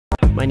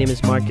My name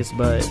is Marcus,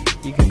 but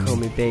you can call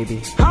me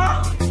baby.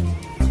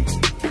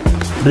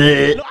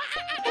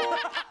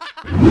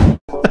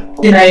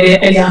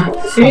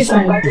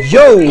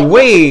 Yo,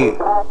 wait.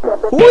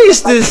 Who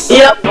is this?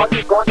 Yep.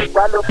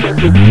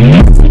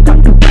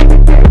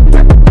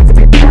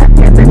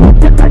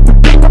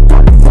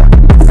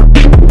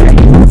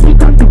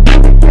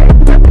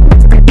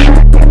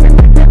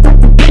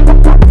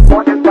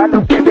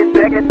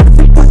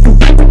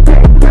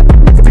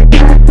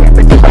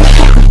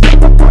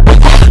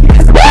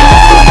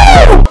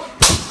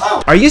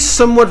 Are you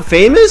somewhat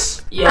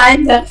famous? Yeah.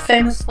 I'm that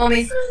famous,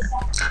 homie.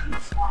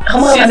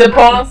 She's a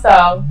porn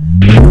star.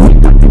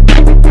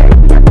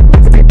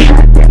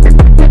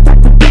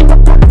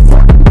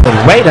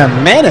 Wait a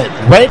minute.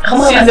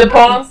 She's a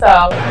porn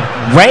star.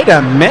 Wait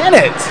a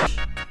minute.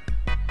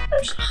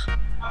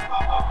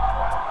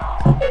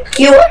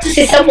 You want to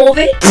see some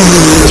movie?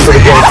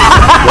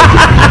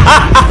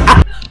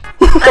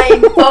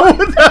 I'm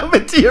What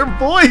happened to your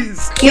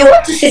voice? You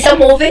want to see some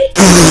movie?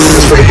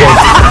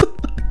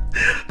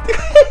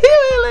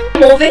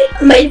 Movie?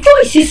 My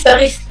voice is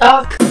very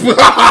stuck.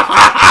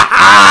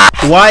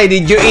 Why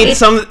did you eat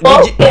some?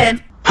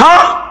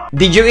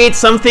 Did you eat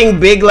something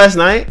big last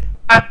night?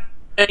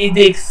 Any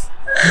dicks.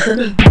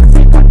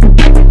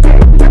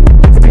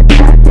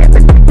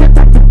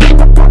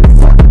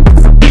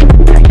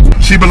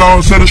 She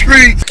belongs to the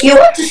streets. You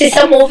want to see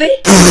some movie?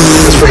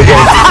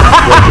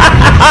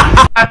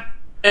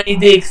 Any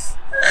dicks.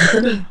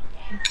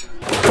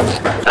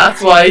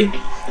 That's why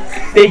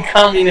they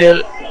come in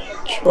a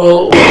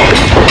troll.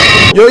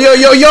 Yo,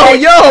 chill.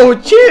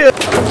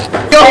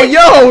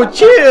 Yo,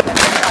 chill.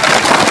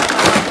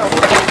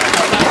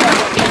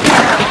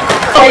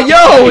 Oh,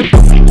 yo.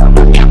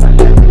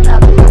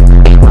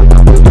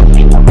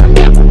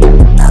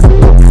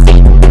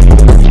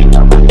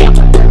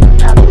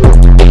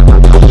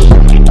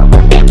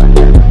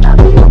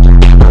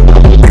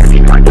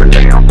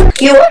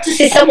 You want to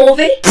see some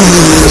movie?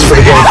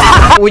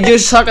 Would you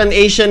suck an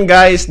Asian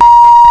guy's?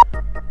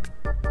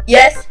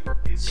 Yes.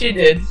 She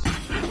did.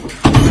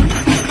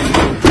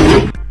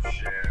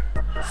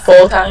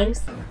 4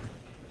 times.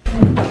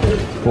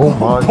 Oh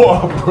my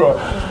god, bro.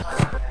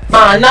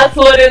 Not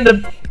floating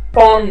the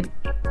porn,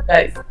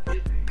 guys.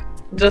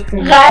 Just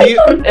Right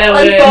on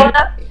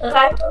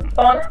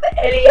Pornhub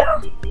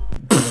area.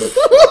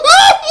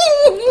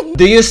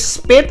 Do you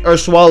spit or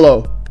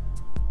swallow?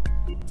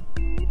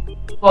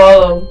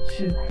 Swallow.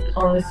 She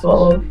only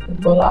swallowed the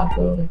ball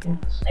after.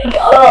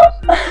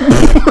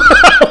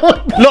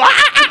 No.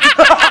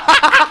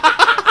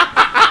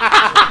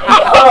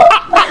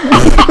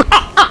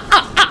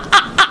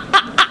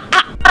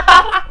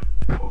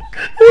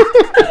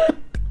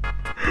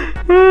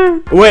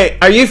 Wait,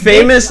 are you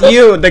famous?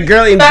 You, the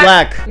girl in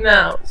black.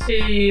 No,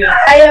 she.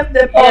 I have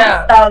the porn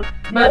star.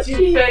 But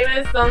she's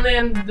famous only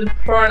in the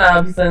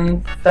pornhubs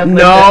and stuff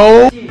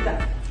No. like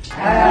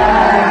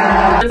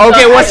that.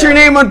 Okay, what's your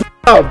name on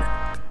Pornhub?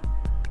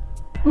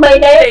 My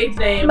Stage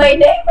name.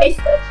 name is...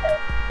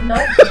 No.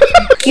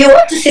 You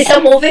want to see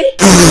some movie?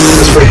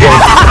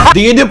 Do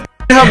you do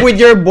Pornhub with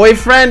your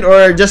boyfriend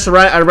or just a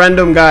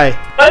random guy?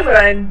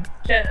 Boyfriend.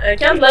 I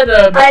can't let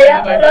her. I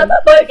have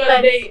another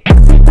boyfriend.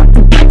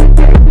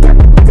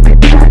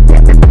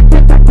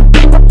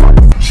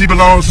 She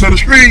belongs to the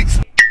streets.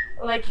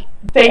 Like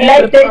They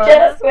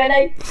just when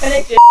I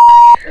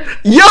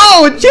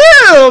Yo,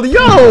 chill,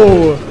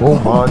 yo. Oh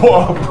my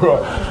god,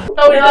 bro.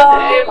 Oh, we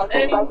just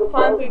having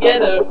fun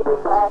together.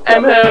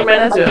 I'm her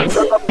manager.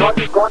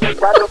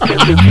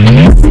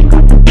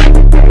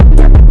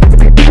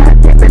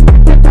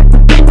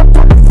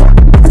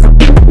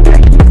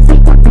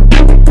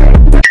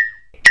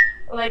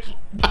 Like.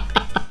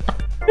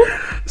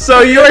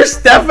 So you're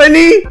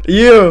Stephanie?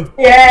 You.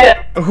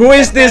 yeah. Who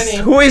is this?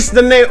 Who is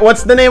the name?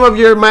 What's the name of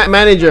your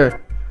manager?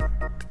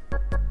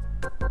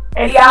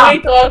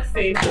 Sweet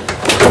Roxy.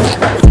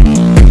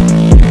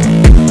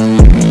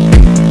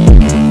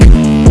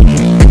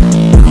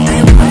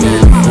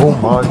 Oh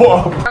my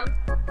god.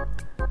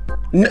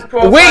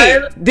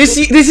 Wait, this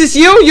is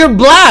you? You're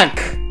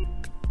black.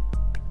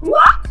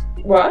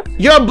 What?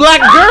 You're a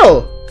black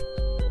girl.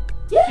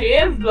 She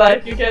is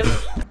black. You can.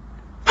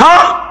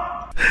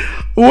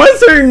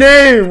 What's her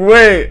name?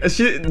 Wait,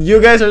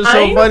 you guys are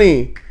so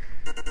funny.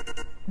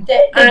 The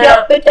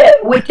girl with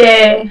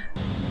the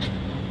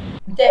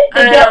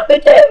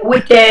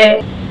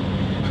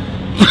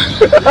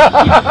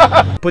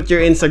Put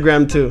your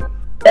Instagram too.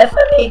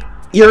 Stephanie.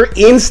 Your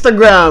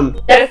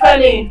Instagram.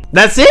 Stephanie.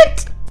 That's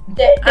it?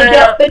 The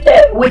girl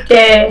with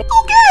the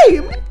Okay,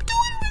 I'm doing it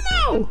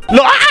now.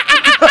 No.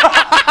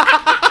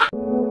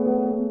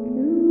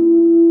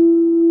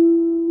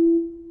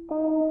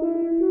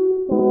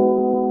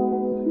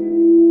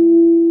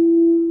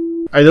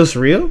 Are those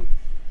real?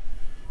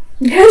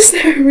 Yes,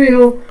 they're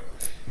real.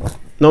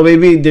 No,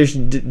 maybe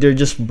they're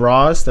just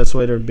bras. That's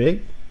why they're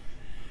big.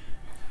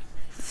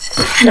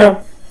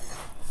 No.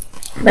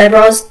 My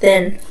bra's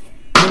thin.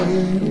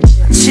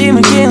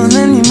 아침을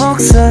깨우는 네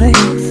목소리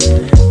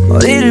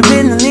머리를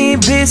빗는 네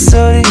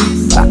빗소리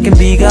밖에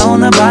비가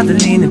오나 봐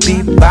들리는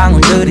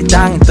빗방울들이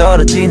땅에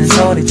떨어지는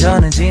소리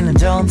전해지는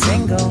좋은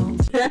싱글